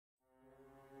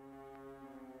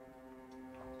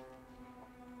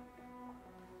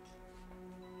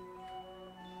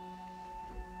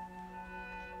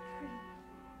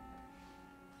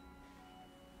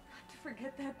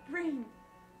forget that dream.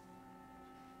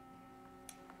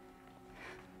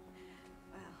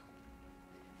 Well,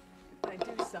 if I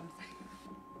do something,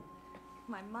 get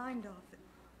my mind off it,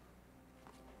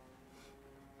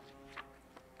 I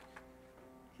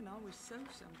can always sew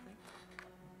something.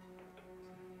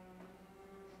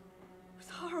 It was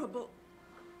horrible.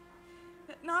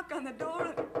 That knock on the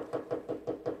door and...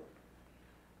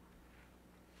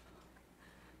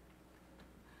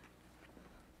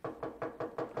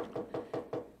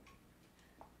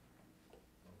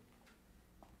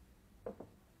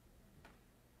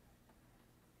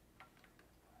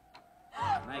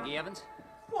 Maggie Evans?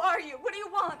 Who are you? What do you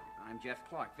want? I'm Jeff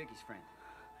Clark, Vicky's friend.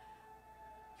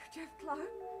 You're Jeff Clark?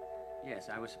 Yes,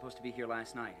 I was supposed to be here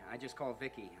last night. I just called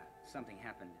Vicky. Something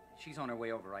happened. She's on her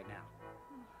way over right now.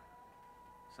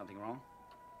 Something wrong?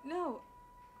 No.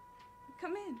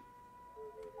 Come in.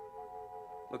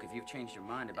 Look, if you've changed your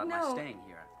mind about No. my staying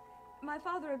here... My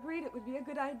father agreed it would be a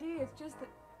good idea. It's just that...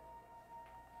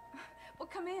 Well,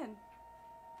 come in.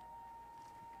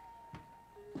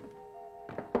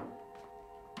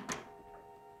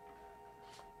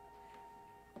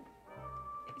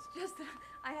 It's just that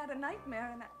I had a nightmare,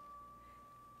 and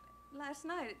last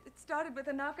night it started with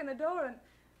a knock on the door, and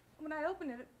when I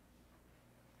opened it,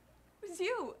 it was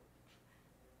you.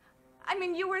 I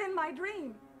mean, you were in my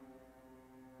dream.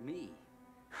 Me?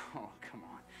 Oh, come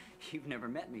on. You've never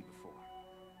met me before.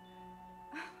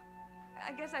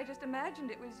 I guess I just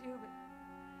imagined it was you,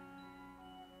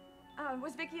 but...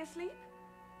 was Vicky asleep?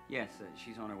 Yes,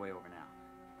 she's on her way over now.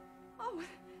 Oh,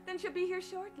 then she'll be here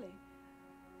shortly.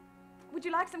 Would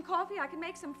you like some coffee? I can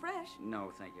make some fresh.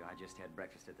 No, thank you. I just had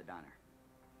breakfast at the diner.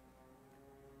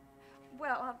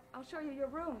 Well, I'll show you your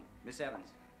room. Miss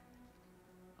Evans,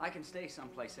 I can stay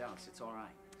someplace else. It's all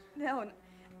right. No,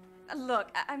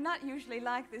 look, I'm not usually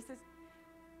like this. It's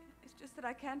just that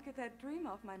I can't get that dream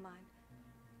off my mind.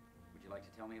 Would you like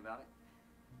to tell me about it?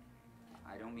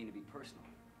 I don't mean to be personal.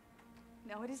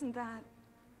 No, it isn't that.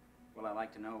 Well, I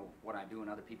like to know what I do in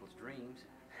other people's dreams,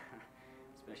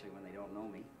 especially when they don't know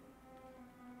me.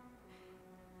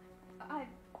 I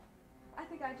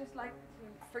think I'd just like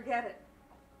to forget it.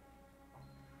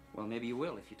 Well, maybe you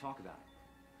will if you talk about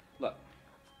it. Look,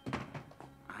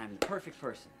 I'm the perfect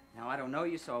person. Now, I don't know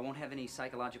you, so I won't have any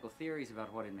psychological theories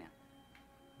about what it meant.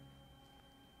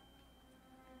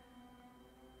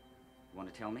 You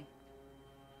want to tell me?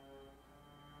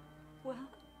 Well,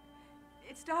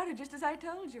 it started just as I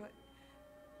told you.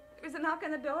 There was a knock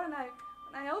on the door, and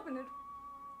when I opened it,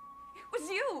 it was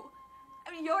you.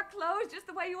 I mean, your clothes, just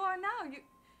the way you are now.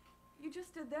 You just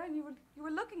stood there and you were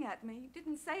looking at me. You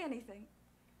didn't say anything.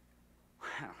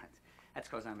 Well, that's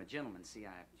because I'm a gentleman. See,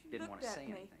 I didn't want to say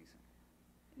anything.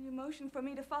 So. And you motioned for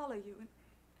me to follow you. And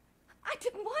I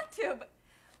didn't want to, but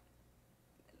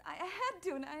I had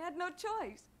to, and I had no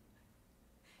choice.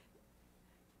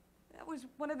 That was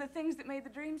one of the things that made the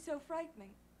dream so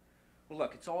frightening. Well,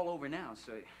 look, it's all over now,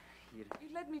 so You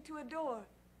led me to a door.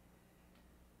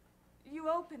 You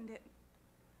opened it.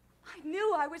 I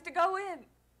knew I was to go in.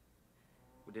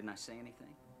 Well, didn't I say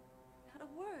anything? Not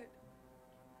a word.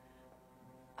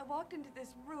 I walked into this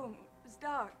room. It was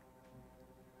dark.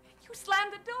 You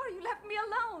slammed the door. You left me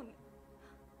alone.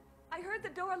 I heard the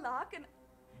door lock, and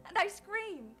I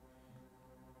screamed.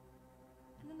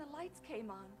 And then the lights came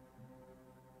on.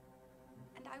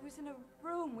 And I was in a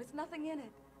room with nothing in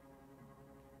it.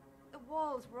 The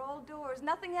walls were all doors,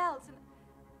 nothing else, and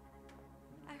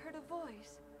I heard a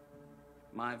voice.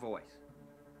 My voice?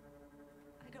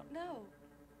 I don't know.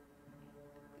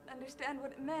 Couldn't understand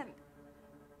what it meant.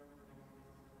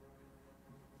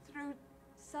 Through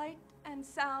sight and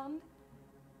sound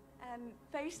and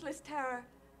faceless terror,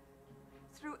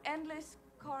 through endless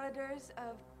corridors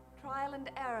of trial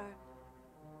and error,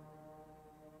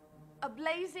 a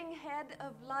blazing head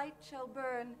of light shall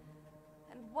burn,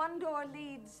 and one door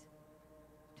leads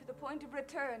to the point of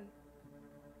return.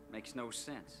 Makes no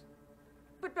sense.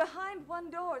 But behind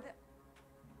one door,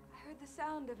 I heard the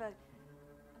sound of a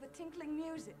tinkling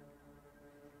music.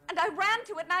 And I ran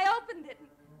to it, and I opened it.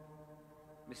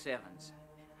 Miss Evans.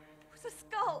 It was a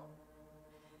skull.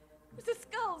 It was a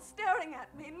skull staring at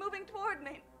me and moving toward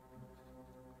me.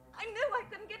 I knew I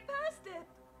couldn't get past it.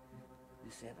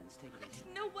 Miss Evans, take it easy. I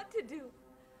didn't know what to do.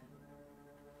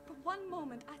 For one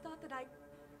moment, I thought that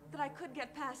I could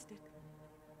get past it.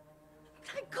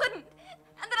 But I couldn't.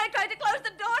 And then I tried to close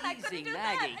the door, and I couldn't do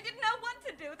that. I didn't know what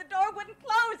to do. The door wouldn't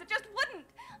close. It just wouldn't.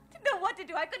 I didn't know what to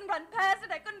do. I couldn't run past it.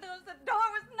 I couldn't close the door.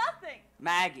 It was nothing.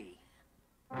 Maggie.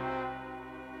 I'm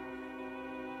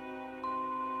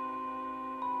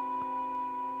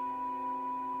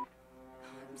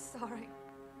sorry.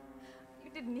 You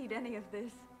didn't need any of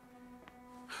this.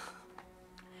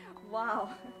 Wow.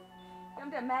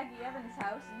 Come to Maggie Evans'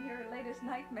 house and hear her latest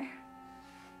nightmare.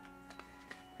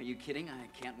 Are you kidding? I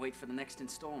can't wait for the next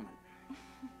installment.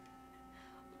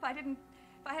 If I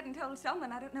hadn't told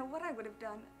someone, I don't know what I would have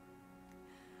done.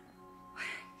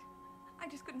 I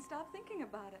just couldn't stop thinking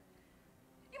about it.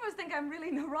 You must think I'm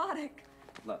really neurotic.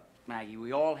 Look, Maggie,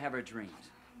 we all have our dreams.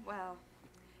 Well,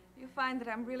 you find that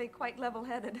I'm really quite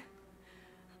level-headed.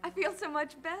 I feel so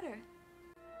much better.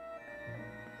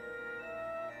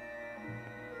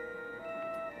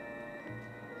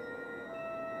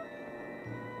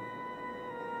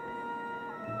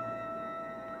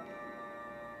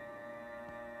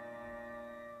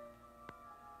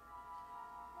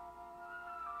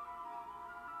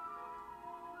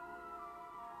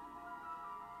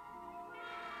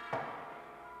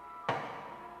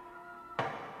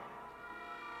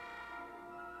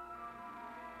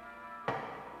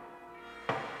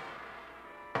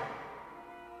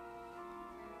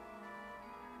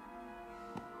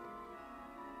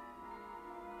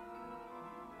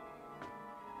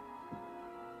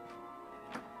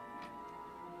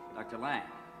 Dr. Lang.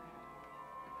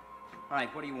 All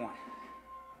right, what do you want?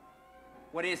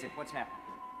 What is it? What's happened?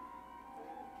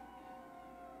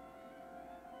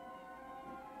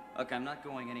 Look, I'm not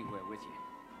going anywhere with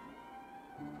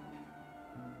you.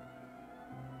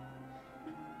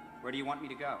 Where do you want me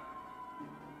to go?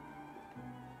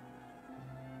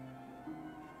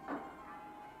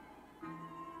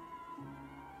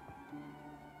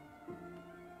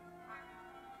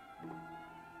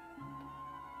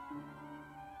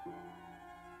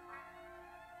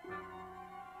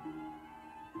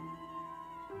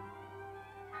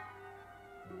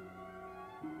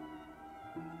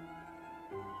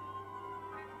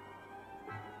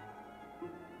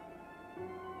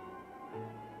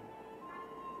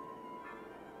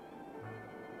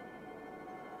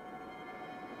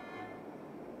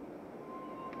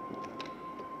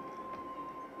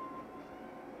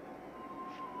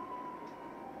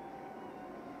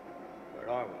 Where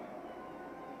are we?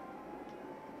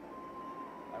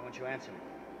 Why won't you answer me?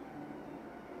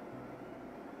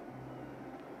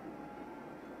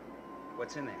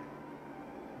 What's in there?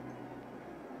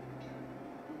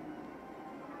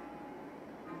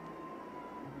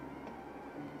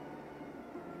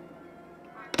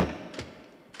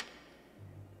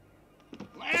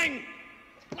 Lang!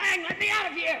 Lang, let me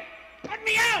out of here! Let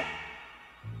me out!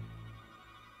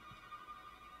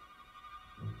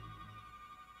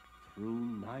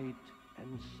 Through night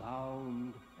and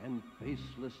sound and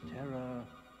faceless terror,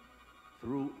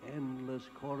 through endless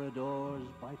corridors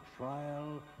by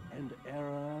trial and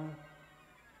error,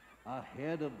 a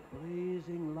head of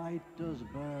blazing light does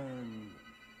burn,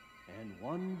 and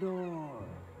one door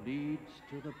leads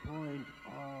to the point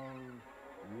of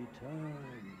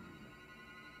return.